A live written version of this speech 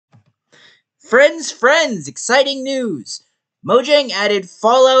Friends, exciting news! Mojang added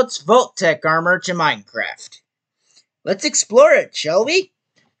Fallout's Vault-Tec armor to Minecraft. Let's explore it, shall we?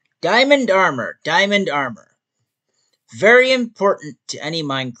 Diamond armor. Very important to any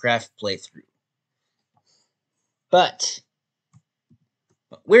Minecraft playthrough. But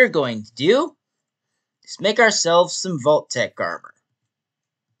what we're going to do is make ourselves some Vault-Tec armor.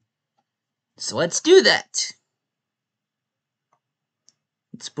 So let's do that.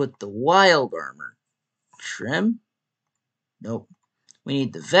 Let's put the wild armor trim. Nope. We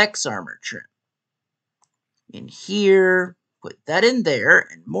need the Vex armor trim. In here, put that in there,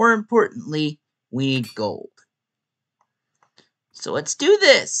 and more importantly, we need gold. So let's do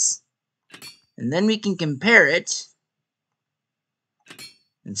this. And then we can compare it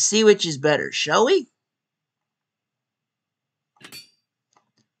and see which is better, shall we?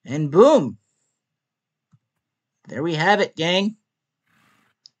 And boom. There we have it, gang.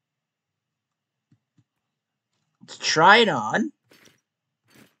 Let's try it on.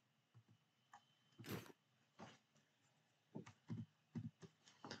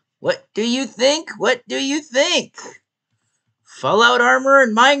 What do you think? What do you think? Fallout armor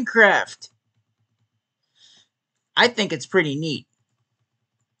in Minecraft. I think it's pretty neat.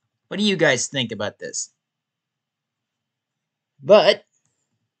 What do you guys think about this? But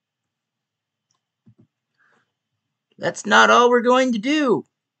that's not all we're going to do.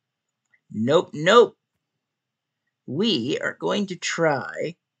 Nope. We are going to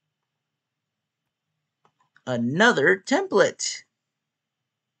try another template.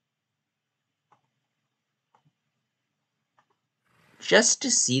 Just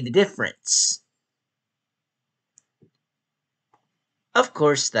to see the difference. Of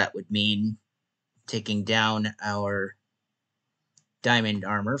course, that would mean taking down our diamond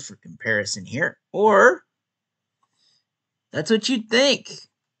armor for comparison here, or that's what you'd think.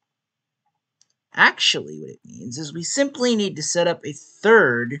 Actually, what it means is we simply need to set up a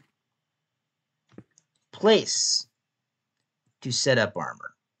third place to set up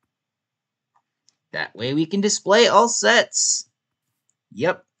armor. That way we can display all sets.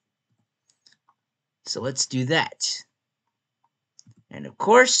 Yep. So let's do that. And of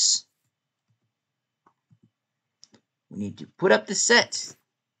course, we need to put up the set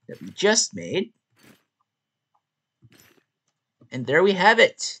that we just made. And there we have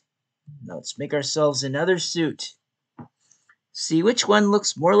it. Now let's make ourselves another suit. See which one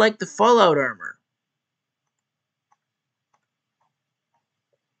looks more like the Fallout armor.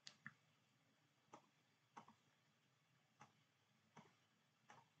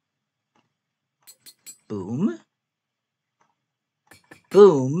 Boom.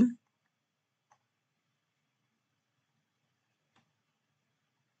 Boom.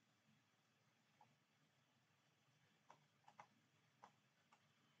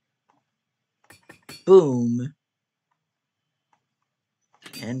 Boom.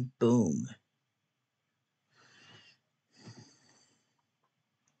 And boom.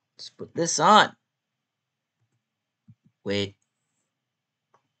 Let's put this on. Wait.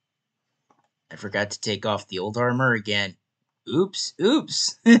 I forgot to take off the old armor again. Oops.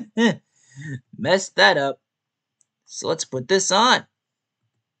 Messed that up. So let's put this on.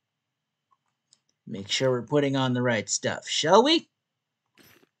 Make sure we're putting on the right stuff, shall we?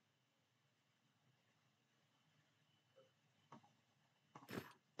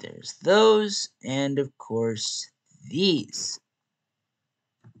 There's those, and of course, these.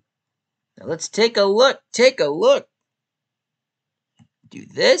 Now let's take a look. Do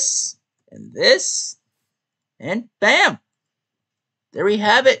this, and bam! There we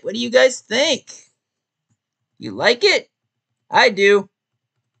have it. What do you guys think? You like it? I do.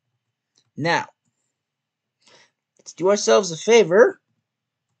 Now, let's do ourselves a favor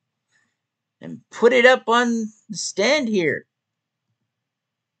and put it up on the stand here.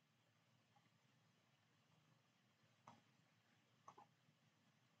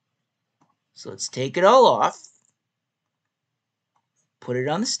 So let's take it all off. Put it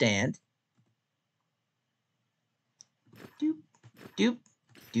on the stand.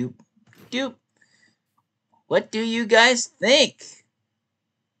 Doop. What do you guys think?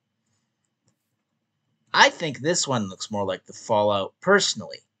 I think this one looks more like the Fallout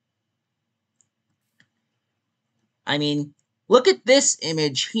personally. I mean, look at this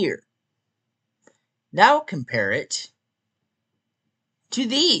image here. Now compare it to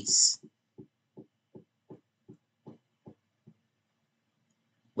these.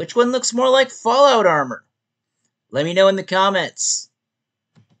 Which one looks more like Fallout armor? Let me know in the comments.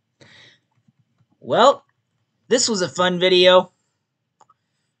 Well, this was a fun video.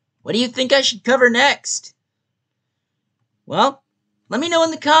 What do you think I should cover next? Well, let me know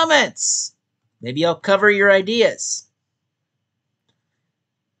in the comments. Maybe I'll cover your ideas.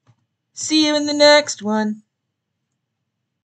 See you in the next one.